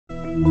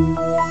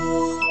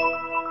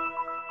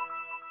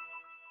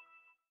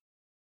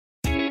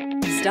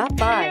Stop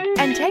by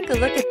and take a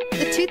look at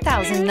the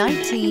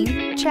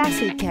 2019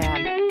 Chassis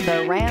Cab.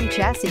 The Ram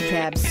Chassis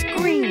Cab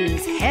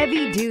screams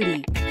heavy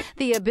duty.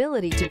 The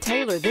ability to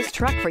tailor this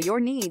truck for your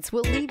needs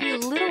will leave you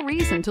little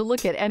reason to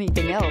look at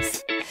anything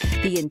else.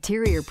 The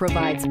interior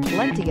provides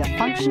plenty of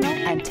functional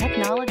and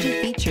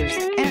technology features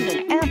and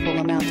an ample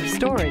amount of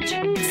storage.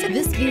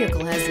 This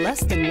vehicle has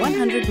less than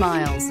 100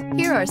 miles.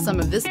 Here are some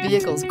of this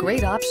vehicle's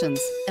great options: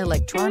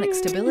 electronic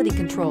stability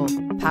control,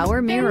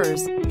 power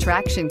mirrors,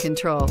 traction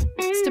control,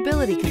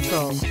 stability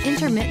control,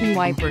 intermittent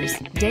wipers,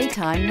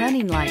 daytime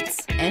running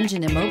lights,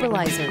 engine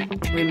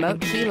immobilizer,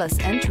 remote keyless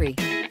entry,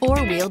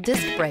 four-wheel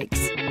disc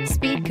brakes,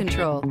 speed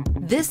control.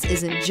 This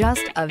isn't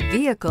just a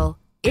vehicle,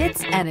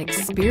 it's an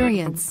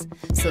experience.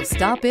 So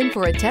stop in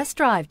for a test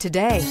drive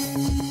today.